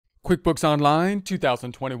QuickBooks Online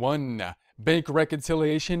 2021 Bank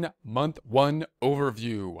Reconciliation Month 1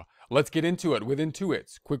 Overview. Let's get into it with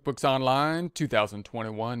Intuit's QuickBooks Online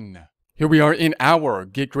 2021. Here we are in our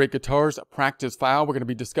Get Great Guitars practice file. We're going to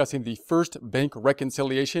be discussing the first bank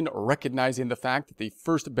reconciliation, recognizing the fact that the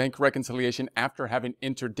first bank reconciliation after having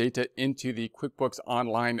entered data into the QuickBooks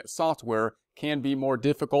Online software can be more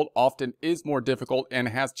difficult, often is more difficult, and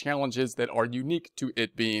has challenges that are unique to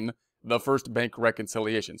it being the first bank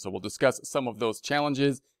reconciliation. So we'll discuss some of those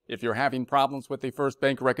challenges. If you're having problems with the first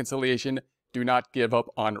bank reconciliation, do not give up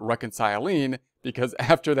on reconciling, because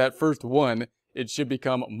after that first one, it should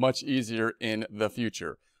become much easier in the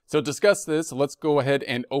future. So to discuss this, let's go ahead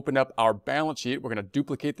and open up our balance sheet. We're going to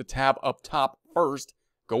duplicate the tab up top first.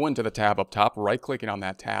 Go into the tab up top, right-clicking on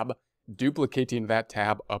that tab, duplicating that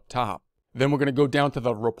tab up top. Then we're going to go down to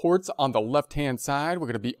the reports on the left-hand side. We're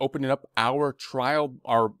going to be opening up our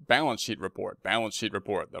balance sheet report,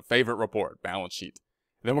 the favorite report, balance sheet.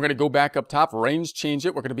 Then we're going to go back up top, range change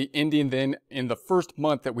it. We're going to be ending then in the first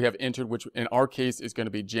month that we have entered, which in our case is going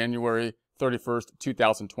to be January 31st,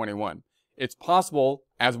 2021. It's possible,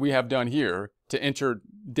 as we have done here, to enter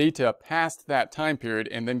data past that time period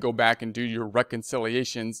and then go back and do your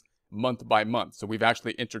reconciliations month by month. So we've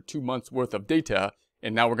actually entered 2 months worth of data,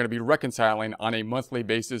 and now we're going to be reconciling on a monthly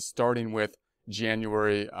basis starting with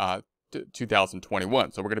January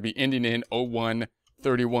 2021. So we're going to be ending in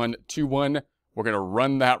 01/31/21. We're going to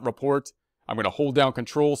run that report. I'm going to hold down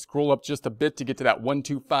Control, scroll up just a bit to get to that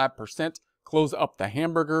 125%, close up the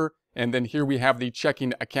hamburger, and then here we have the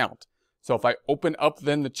checking account. So if I open up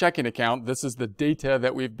then the checking account, this is the data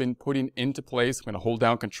that we've been putting into place. I'm going to hold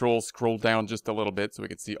down Control, scroll down just a little bit so we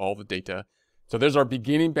can see all the data. So there's our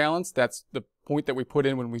beginning balance. That's the point that we put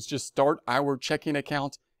in when we just start our checking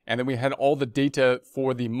account. And then we had all the data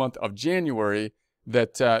for the month of January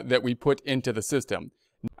that we put into the system.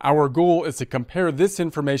 Our goal is to compare this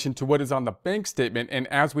information to what is on the bank statement, and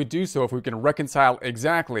as we do so, if we can reconcile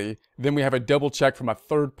exactly, then we have a double check from a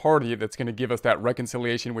third party that's going to give us that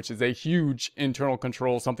reconciliation, which is a huge internal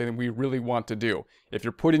control, something that we really want to do. If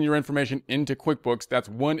you're putting your information into QuickBooks, that's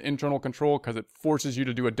one internal control because it forces you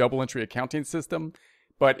to do a double entry accounting system.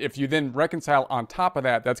 But if you then reconcile on top of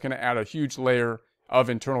that, that's going to add a huge layer of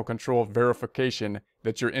internal control verification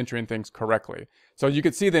that you're entering things correctly. So you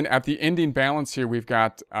can see then at the ending balance here, we've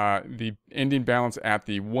got the ending balance at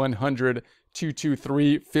the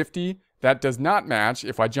 100,223.50. That does not match.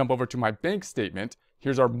 If I jump over to my bank statement,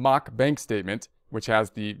 here's our mock bank statement, which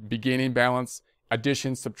has the beginning balance,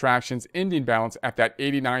 additions, subtractions, ending balance at that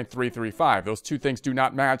 89,335. Those two things do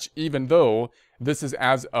not match, even though this is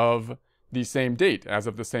as of the same date, as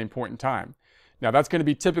of the same point in time. Now that's going to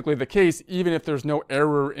be typically the case even if there's no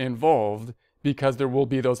error involved, because there will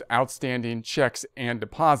be those outstanding checks and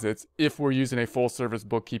deposits if we're using a full service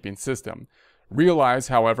bookkeeping system. Realize,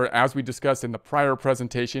 however, as we discussed in the prior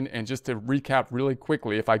presentation, and just to recap really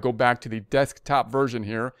quickly, if I go back to the desktop version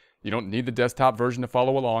here, you don't need the desktop version to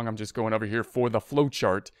follow along, I'm just going over here for the flow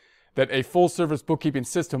chart, that a full service bookkeeping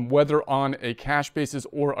system, whether on a cash basis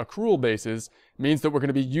or accrual basis, means that we're going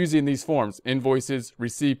to be using these forms: invoices,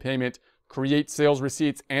 receive payment, create sales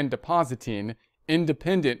receipts, and depositing,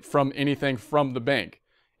 independent from anything from the bank.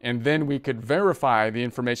 And then we could verify the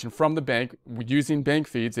information from the bank using bank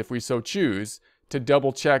feeds, if we so choose, to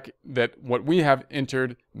double check that what we have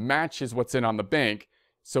entered matches what's in on the bank.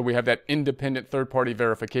 So we have that independent third-party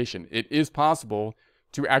verification. It is possible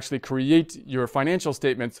to actually create your financial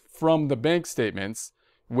statements from the bank statements,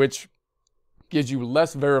 which gives you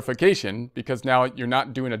less verification, because now you're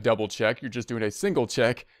not doing a double check, you're just doing a single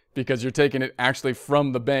check, because you're taking it actually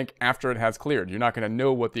from the bank after it has cleared. You're not going to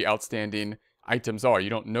know what the outstanding items are. You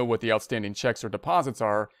don't know what the outstanding checks or deposits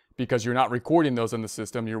are because you're not recording those in the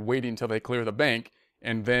system. You're waiting until they clear the bank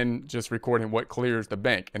and then just recording what clears the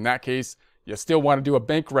bank. In that case, you still want to do a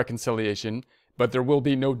bank reconciliation, but there will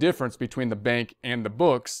be no difference between the bank and the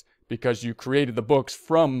books because you created the books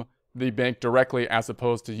from the bank directly as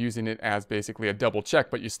opposed to using it as basically a double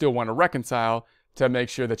check. But you still want to reconcile to make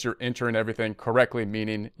sure that you're entering everything correctly,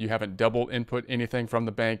 meaning you haven't double input anything from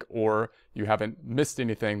the bank or you haven't missed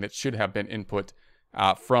anything that should have been input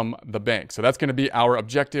from the bank. So that's going to be our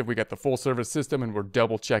objective. We got the full service system and we're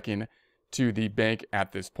double checking to the bank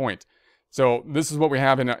at this point. So this is what we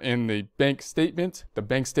have in the bank statement. The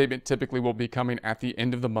bank statement typically will be coming at the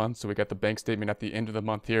end of the month. So we got the bank statement at the end of the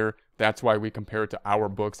month here. That's why we compare it to our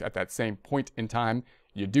books at that same point in time.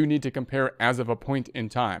 You do need to compare as of a point in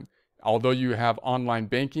time. Although you have online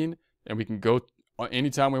banking and we can go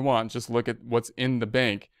anytime we want, just look at what's in the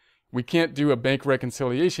bank, we can't do a bank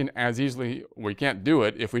reconciliation as easily. We can't do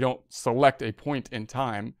it if we don't select a point in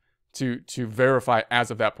time to verify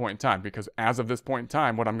as of that point in time, because as of this point in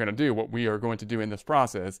time, what we are going to do in this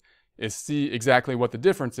process is see exactly what the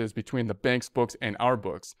difference is between the bank's books and our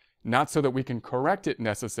books. Not so that we can correct it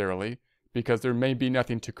necessarily, because there may be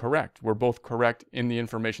nothing to correct. We're both correct in the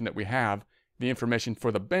information that we have. The information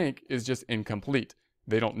for the bank is just incomplete.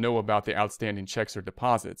 They don't know about the outstanding checks or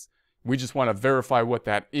deposits. We just want to verify what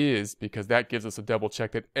that is, because that gives us a double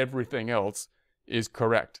check that everything else is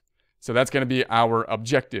correct. So that's going to be our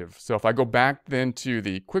objective. So if I go back then to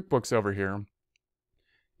the QuickBooks over here,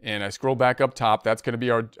 and I scroll back up top, that's going to be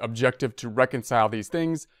our objective, to reconcile these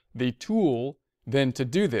things. The tool then to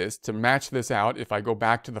do this, to match this out, if I go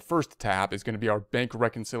back to the first tab, is going to be our bank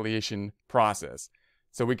reconciliation process.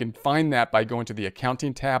 So we can find that by going to the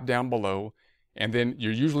accounting tab down below, and then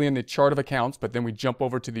you're usually in the chart of accounts, but then we jump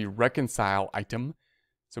over to the reconcile item.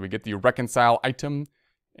 So we get the reconcile item,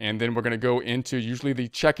 and then we're going to go into usually the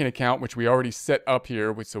checking account, which we already set up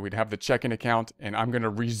here. So we'd have the checking account, and I'm going to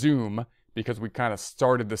resume because we kind of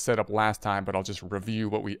started the setup last time, but I'll just review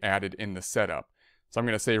what we added in the setup. So I'm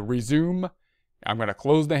going to say resume. I'm going to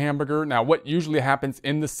close the hamburger. Now, what usually happens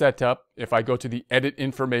in the setup, if I go to the edit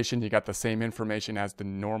information, you got the same information as the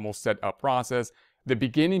normal setup process. The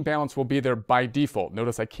beginning balance will be there by default.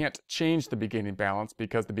 Notice I can't change the beginning balance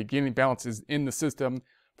because the beginning balance is in the system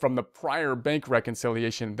from the prior bank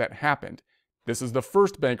reconciliation that happened. This is the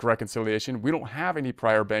first bank reconciliation. We don't have any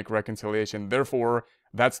prior bank reconciliation. Therefore,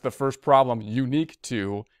 that's the first problem unique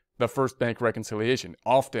to the first bank reconciliation.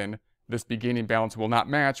 Often, this beginning balance will not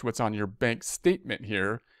match what's on your bank statement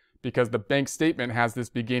here, because the bank statement has this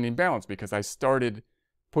beginning balance, because I started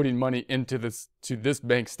putting money into this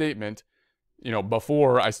bank statement,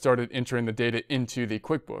 before I started entering the data into the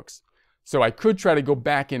QuickBooks. So I could try to go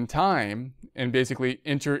back in time and basically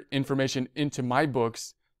enter information into my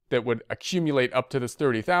books that would accumulate up to this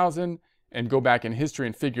 30,000 and go back in history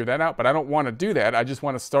and figure that out. But I don't want to do that. I just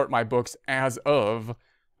want to start my books as of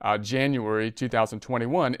January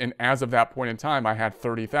 2021. And as of that point in time, I had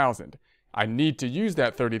 30,000. I need to use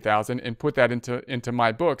that 30,000 and put that into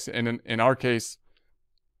my books. And in our case,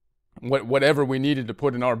 whatever we needed to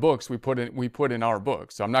put in our books, we put in our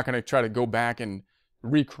books. So I'm not going to try to go back and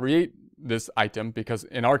recreate this item, because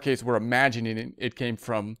in our case, we're imagining it came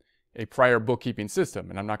from a prior bookkeeping system.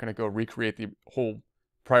 And I'm not going to go recreate the whole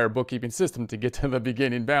prior bookkeeping system to get to the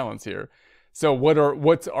beginning balance here. So what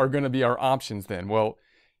are going to be our options then? Well,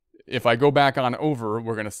 if I go back on over,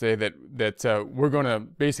 we're going to say that we're going to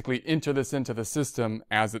basically enter this into the system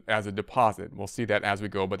as a deposit. We'll see that as we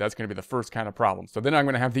go, but that's going to be the first kind of problem. So then I'm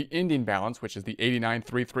going to have the ending balance, which is the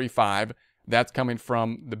 89,335. That's coming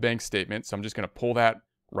from the bank statement. So I'm just going to pull that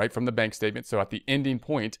right from the bank statement. So at the ending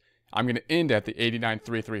point, I'm going to end at the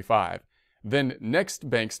 89,335. Then next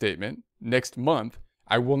bank statement, next month,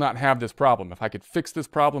 I will not have this problem. If I could fix this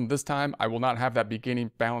problem this time, I will not have that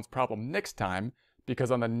beginning balance problem next time,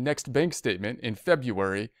 because on the next bank statement in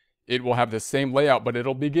February, it will have the same layout, but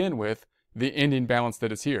it'll begin with the ending balance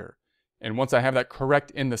that is here. And once I have that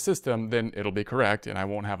correct in the system, then it'll be correct and I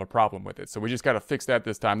won't have a problem with it. So we just got to fix that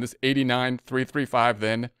this time. This 89,335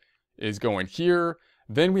 then is going here.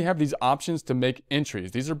 Then we have these options to make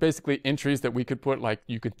entries. These are basically entries that we could put, like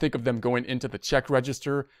you could think of them going into the check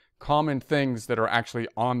register, common things that are actually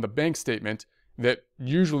on the bank statement that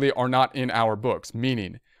usually are not in our books.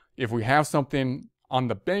 Meaning, if we have something on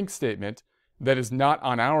the bank statement that is not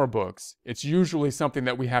on our books, it's usually something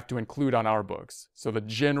that we have to include on our books. So the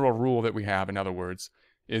general rule that we have, in other words,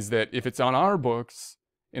 is that if it's on our books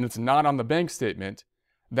and it's not on the bank statement,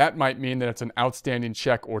 that might mean that it's an outstanding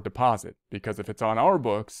check or deposit. Because if it's on our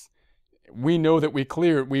books, we know that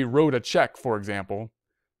we wrote a check, for example,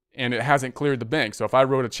 and it hasn't cleared the bank. So if I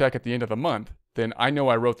wrote a check at the end of the month, then I know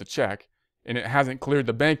I wrote the check and it hasn't cleared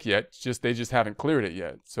the bank yet. They just haven't cleared it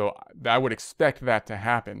yet. So I would expect that to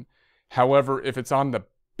happen. However, if it's on the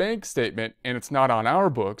bank statement and it's not on our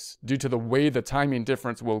books, due to the way the timing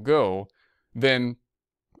difference will go, then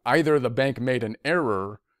either the bank made an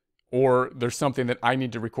error or there's something that I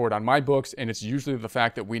need to record on my books, and it's usually the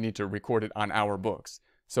fact that we need to record it on our books.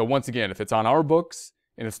 So once again, if it's on our books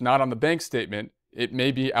and it's not on the bank statement, it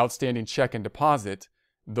may be outstanding check and deposit.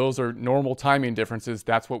 Those are normal timing differences.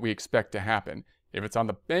 That's what we expect to happen. If it's on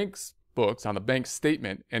the bank's books, on the bank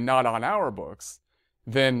statement, and not on our books,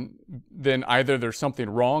 then either there's something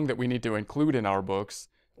wrong that we need to include in our books,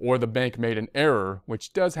 or the bank made an error,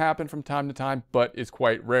 which does happen from time to time, but is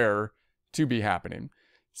quite rare to be happening.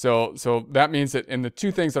 So that means that, and the two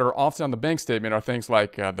things that are often on the bank statement are things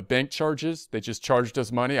like the bank charges. They just charged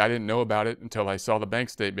us money. I didn't know about it until I saw the bank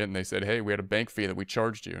statement, and they said, hey, we had a bank fee that we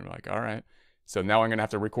charged you. And I'm like, all right. So now I'm going to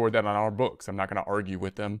have to record that on our books. I'm not going to argue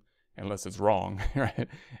with them unless it's wrong, right?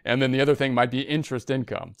 And then the other thing might be interest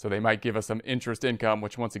income. So they might give us some interest income,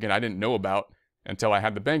 which once again, I didn't know about until I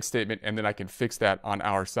had the bank statement, and then I can fix that on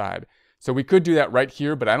our side. So we could do that right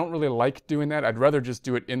here, but I don't really like doing that. I'd rather just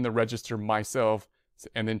do it in the register myself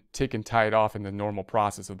and then tick and tie it off in the normal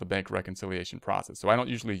process of the bank reconciliation process. So I don't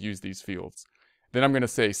usually use these fields. Then I'm going to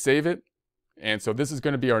say save it. And so this is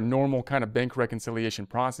going to be our normal kind of bank reconciliation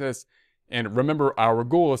process. And remember, our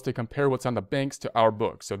goal is to compare what's on the banks to our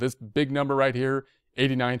books. So this big number right here,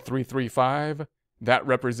 89,335, that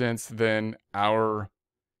represents then our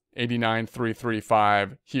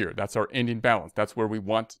 89,335 here. That's our ending balance. That's where we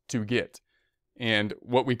want to get. And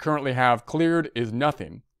what we currently have cleared is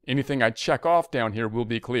nothing. Anything I check off down here will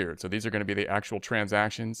be cleared. So these are going to be the actual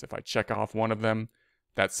transactions. If I check off one of them,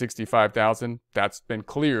 that's 65,000. That's been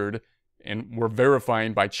cleared, and we're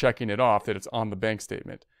verifying by checking it off that it's on the bank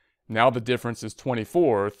statement. Now the difference is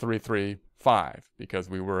 24,335 because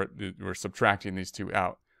we're subtracting these two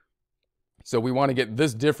out. So we want to get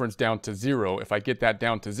this difference down to 0. If I get that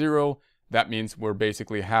down to 0, that means we're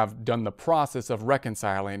basically have done the process of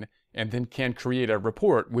reconciling and then can create a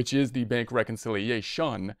report, which is the bank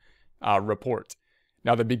reconciliation report.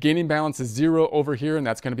 Now the beginning balance is 0 over here, and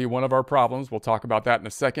that's going to be one of our problems. We'll talk about that in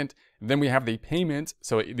a second. Then we have the payment.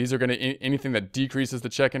 So these are going to, anything that decreases the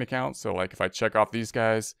checking account. So like if I check off these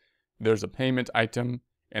guys, there's a payment item.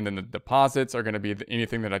 And then the deposits are going to be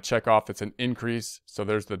anything that I check off that's an increase. So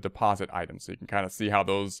there's the deposit item. So you can kind of see how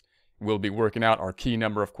those will be working out. Our key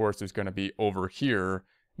number, of course, is going to be over here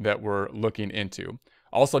that we're looking into.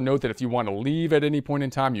 Also note that if you want to leave at any point in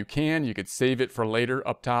time, you can. You could save it for later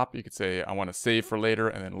up top. You could say, I want to save for later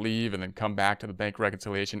and then leave and then come back to the bank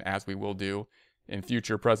reconciliation, as we will do in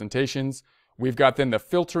future presentations. We've got then the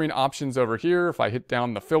filtering options over here. If I hit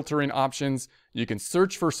down the filtering options, you can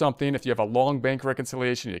search for something. If you have a long bank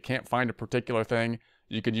reconciliation, you can't find a particular thing,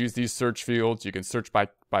 you can use these search fields. You can search by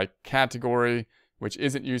category, which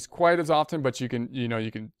isn't used quite as often, but you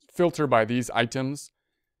can filter by these items.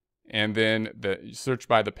 And then search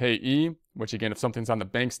by the payee, which again, if something's on the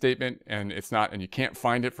bank statement and it's not, and you can't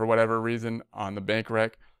find it for whatever reason on the bank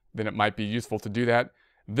rec, then it might be useful to do that.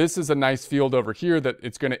 This is a nice field over here that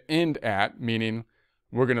it's going to end at, meaning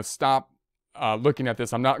we're going to stop looking at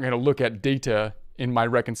this. I'm not going to look at data in my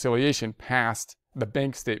reconciliation past the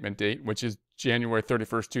bank statement date, which is January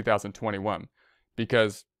 31st, 2021.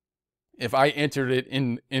 Because if I entered it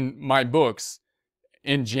in my books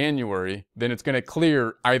in January, then it's going to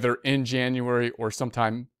clear either in January or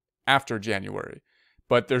sometime after January.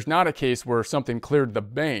 But there's not a case where something cleared the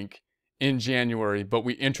bank in January, but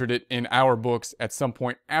we entered it in our books at some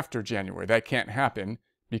point after January. That can't happen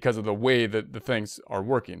because of the way that the things are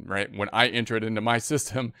working, right? When I enter it into my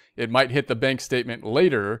system, it might hit the bank statement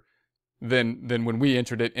later than when we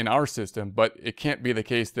entered it in our system, but it can't be the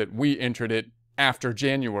case that we entered it after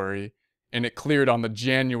January and it cleared on the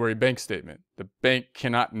January bank statement. The bank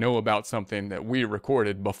cannot know about something that we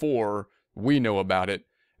recorded before we know about it.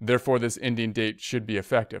 Therefore, this ending date should be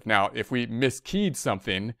effective. Now, if we miskeyed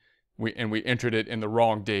something, and we entered it in the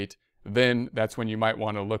wrong date, then that's when you might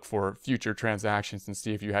want to look for future transactions and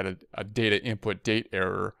see if you had a data input date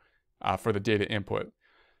error for the data input.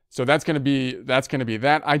 So that's going to be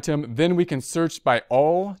that item. Then we can search by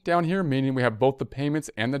all down here, meaning we have both the payments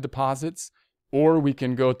and the deposits, or we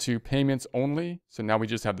can go to payments only. So now we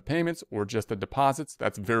just have the payments or just the deposits.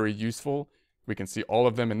 That's very useful. We can see all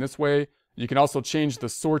of them in this way. You can also change the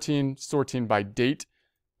sorting by date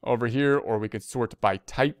over here, or we could sort by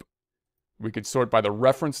type. We could sort by the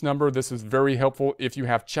reference number. This is very helpful if you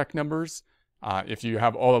have check numbers. If you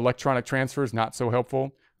have all electronic transfers, not so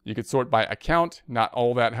helpful. You could sort by account, not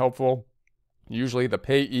all that helpful. Usually the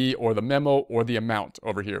payee or the memo or the amount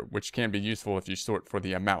over here, which can be useful if you sort for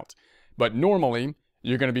the amount. But normally,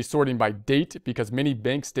 you're going to be sorting by date because many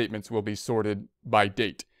bank statements will be sorted by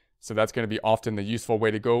date. So that's going to be often the useful way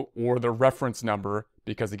to go, or the reference number,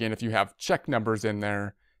 because again, if you have check numbers in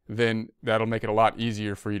there, then that'll make it a lot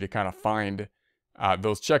easier for you to kind of find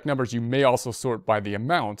those check numbers. You may also sort by the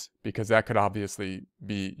amount because that could obviously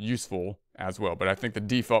be useful as well. But I think the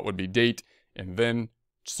default would be date and then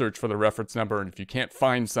search for the reference number. And if you can't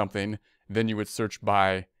find something, then you would search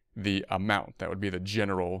by the amount. That would be the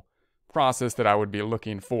general process that I would be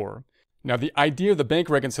looking for. Now, the idea of the bank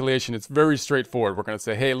reconciliation, it's very straightforward. We're going to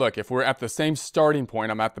say, hey, look, if we're at the same starting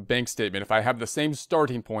point, I'm at the bank statement. If I have the same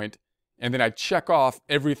starting point, and then I check off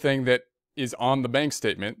everything that is on the bank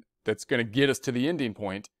statement that's going to get us to the ending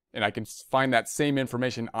point, and I can find that same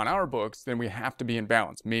information on our books, then we have to be in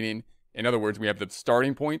balance. Meaning, in other words, we have the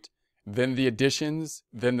starting point, then the additions,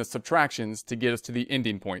 then the subtractions to get us to the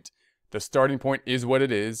ending point. The starting point is what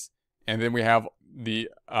it is, and then we have the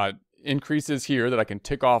increases here that I can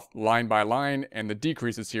tick off line by line, and the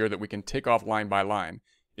decreases here that we can tick off line by line.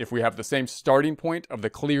 If we have the same starting point of the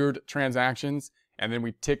cleared transactions, and then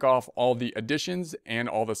we tick off all the additions and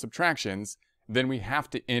all the subtractions, then we have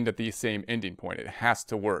to end at the same ending point. It has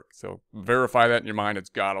to work. So verify that in your mind. It's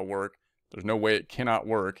got to work. There's no way it cannot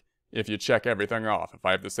work if you check everything off. If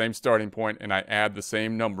I have the same starting point and I add the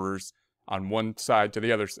same numbers on one side to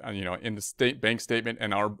the other, in the bank statement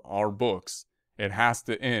and our books, it has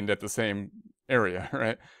to end at the same area,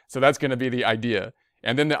 right? So that's going to be the idea.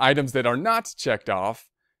 And then the items that are not checked off,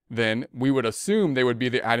 then we would assume they would be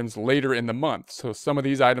the items later in the month. So some of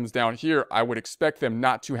these items down here, I would expect them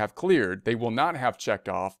not to have cleared. They will not have checked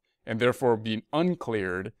off and therefore be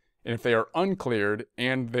uncleared. And if they are uncleared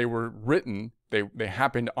and they were written, they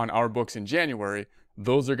happened on our books in January,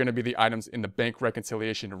 those are going to be the items in the bank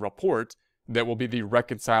reconciliation report that will be the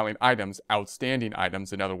reconciling items, outstanding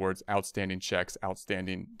items, in other words, outstanding checks,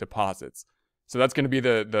 outstanding deposits. So that's going to be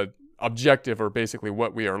the objective, or basically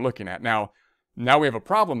what we are looking at. Now we have a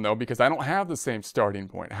problem though, because I don't have the same starting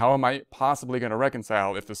point. How am I possibly going to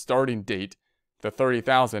reconcile if the starting date, the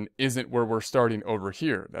 30,000, isn't where we're starting over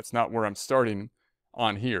here? That's not where I'm starting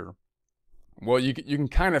on here. Well, you can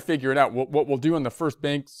kind of figure it out. What we'll do in the first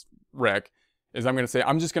bank's rec is I'm going to say,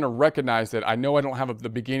 I'm just going to recognize that I know I don't have the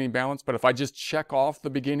beginning balance, but if I just check off the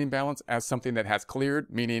beginning balance as something that has cleared,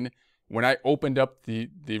 meaning when I opened up the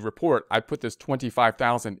report, I put this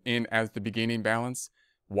 25,000 in as the beginning balance.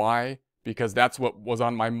 Why? Because that's what was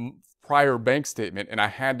on my prior bank statement, and I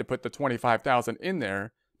had to put the 25,000 in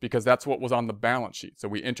there because that's what was on the balance sheet. So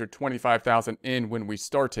we entered 25,000 in when we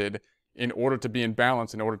started in order to be in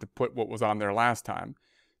balance, in order to put what was on there last time.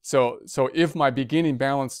 So if my beginning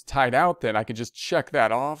balance tied out, then I could just check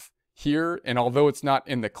that off here, and although it's not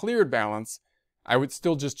in the cleared balance, I would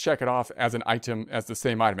still just check it off as an item, as the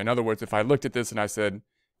same item. In other words, if I looked at this and I said,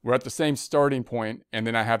 we're at the same starting point, and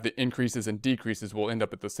then I have the increases and decreases, will end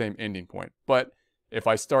up at the same ending point. But if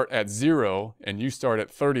I start at 0 and you start at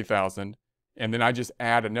 30,000, and then I just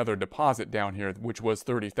add another deposit down here, which was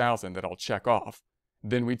 30,000 that I'll check off,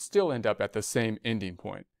 then we'd still end up at the same ending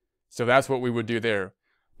point. So that's what we would do there.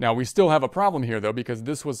 Now we still have a problem here though, because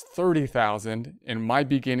this was 30,000 and my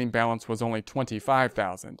beginning balance was only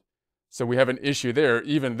 25,000. So we have an issue there.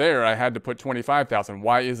 Even there, I had to put 25,000.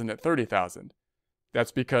 Why isn't it 30,000?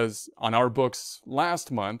 That's because on our books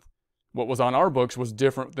last month, what was on our books was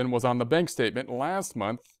different than was on the bank statement last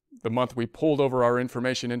month, the month we pulled over our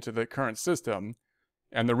information into the current system.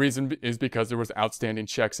 And the reason is because there was outstanding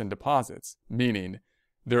checks and deposits, meaning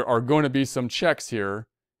there are going to be some checks here.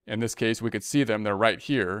 In this case, we could see them. They're right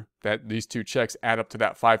here. That these two checks add up to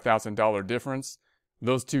that $5,000 difference.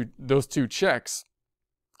 Those two checks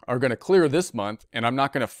are going to clear this month, and I'm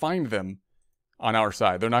not going to find them on our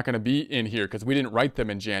side. They're not going to be in here because we didn't write them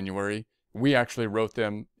in January. We actually wrote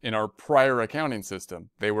them in our prior accounting system.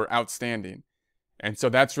 They were outstanding. And so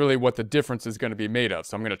that's really what the difference is going to be made of.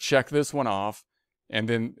 So I'm going to check this one off, and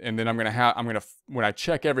then I'm going to when I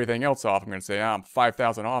check everything else off, I'm going to say, I'm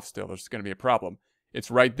 5,000 off still. There's going to be a problem. It's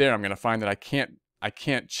right there. I'm going to find that I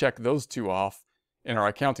can't check those two off in our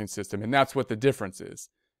accounting system, and that's what the difference is.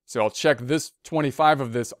 So I'll check this 25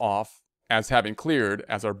 of this off as having cleared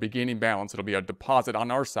as our beginning balance. It'll be a deposit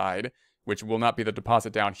on our side, which will not be the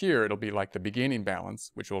deposit down here. It'll be like the beginning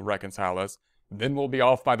balance, which will reconcile us. Then we'll be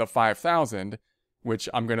off by the 5,000, which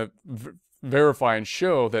I'm going to verify and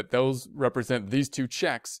show that those represent these two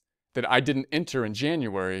checks that I didn't enter in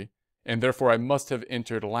January, and therefore I must have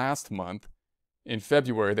entered last month. In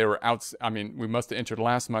February, they were we must have entered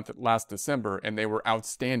last month, last December, and they were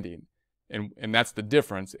outstanding. And that's the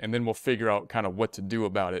difference. And then we'll figure out kind of what to do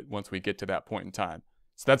about it once we get to that point in time.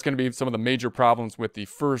 So that's going to be some of the major problems with the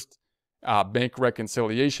first bank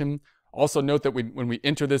reconciliation. Also note that when we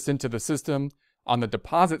enter this into the system, on the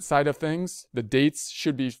deposit side of things, the dates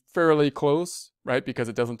should be fairly close, right? Because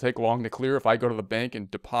it doesn't take long to clear. If I go to the bank and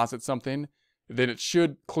deposit something, then it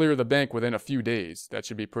should clear the bank within a few days. That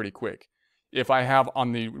should be pretty quick. If I have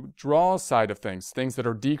on the draw side of things that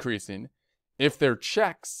are decreasing, if they're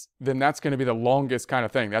checks, then that's going to be the longest kind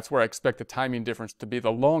of thing. That's where I expect the timing difference to be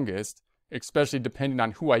the longest, especially depending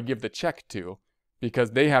on who I give the check to,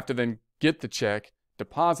 because they have to then get the check,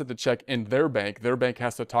 deposit the check in their bank. Their bank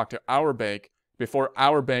has to talk to our bank before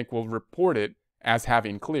our bank will report it as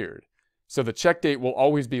having cleared. So the check date will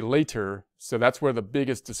always be later. So that's where the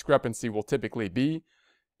biggest discrepancy will typically be.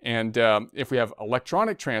 And if we have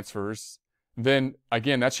electronic transfers, then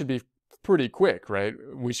again, that should be pretty quick, right?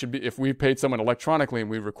 We should be, if we paid someone electronically and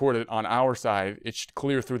we record it on our side, it should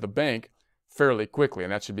clear through the bank fairly quickly,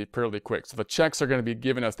 and that should be fairly quick. So the checks are going to be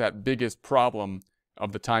giving us that biggest problem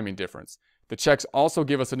of the timing difference. The checks also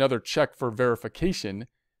give us another check for verification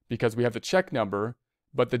because we have the check number,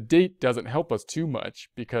 but the date doesn't help us too much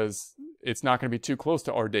because it's not going to be too close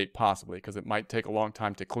to our date possibly because it might take a long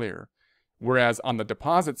time to clear. Whereas on the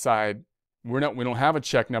deposit side, we don't have a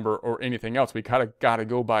check number or anything else. We kind of got to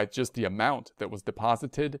go by just the amount that was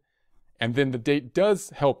deposited. And then the date does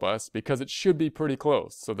help us because it should be pretty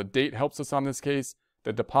close. So the date helps us on this case,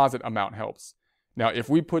 the deposit amount helps. Now, if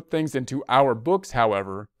we put things into our books,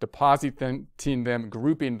 however, depositing them,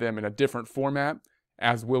 grouping them in a different format,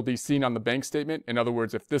 as will be seen on the bank statement. In other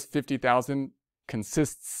words, if this 50,000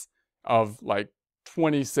 consists of like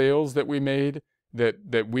 20 sales that we made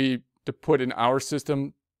that we to put in our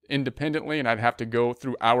system independently, and I'd have to go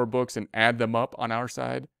through our books and add them up on our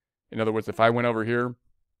side. In other words, if I went over here,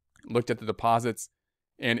 looked at the deposits,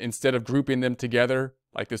 and instead of grouping them together,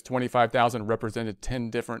 like this 25,000 represented 10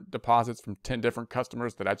 different deposits from 10 different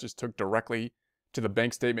customers that I just took directly to the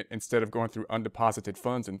bank statement instead of going through undeposited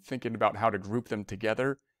funds and thinking about how to group them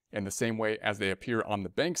together in the same way as they appear on the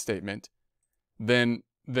bank statement, then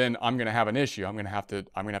I'm going to have an issue. I'm going to have to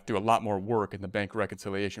do a lot more work in the bank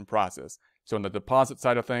reconciliation process. So on the deposit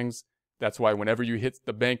side of things, that's why whenever you hit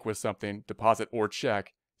the bank with something, deposit or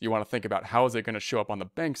check, you want to think about how is it going to show up on the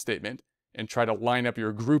bank statement and try to line up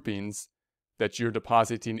your groupings that you're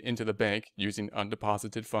depositing into the bank using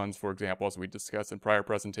undeposited funds, for example, as we discussed in prior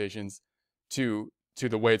presentations, to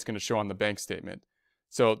the way it's going to show on the bank statement.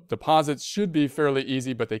 So deposits should be fairly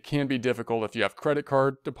easy, but they can be difficult if you have credit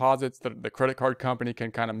card deposits. The credit card company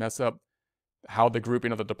can kind of mess up how the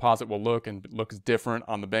grouping of the deposit will look, and it looks different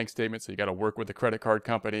on the bank statement, so you got to work with the credit card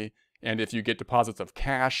company. And if you get deposits of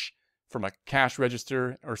cash from a cash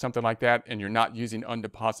register or something like that, and you're not using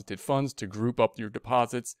undeposited funds to group up your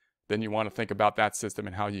deposits, then you want to think about that system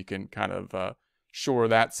and how you can kind of shore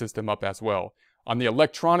that system up as well. On the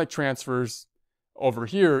electronic transfers over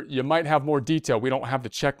here, you might have more detail. We don't have the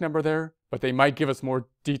check number there, but they might give us more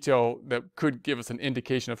detail that could give us an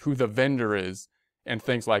indication of who the vendor is and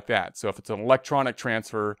things like that. So if it's an electronic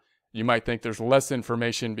transfer, you might think there's less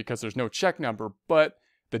information because there's no check number, but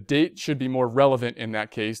the date should be more relevant in that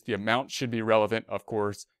case. The amount should be relevant, of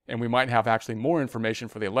course, and we might have actually more information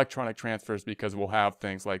for the electronic transfers because we'll have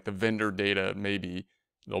things like the vendor data. Maybe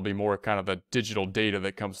there'll be more kind of the digital data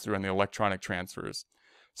that comes through in the electronic transfers.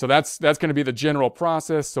 So that's going to be the general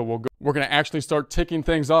process. So we're going to actually start ticking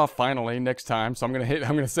things off finally next time. So I'm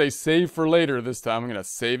going to say save for later this time. I'm going to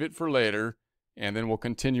save it for later, and then we'll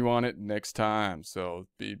continue on it next time. So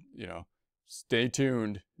stay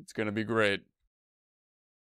tuned. It's going to be great.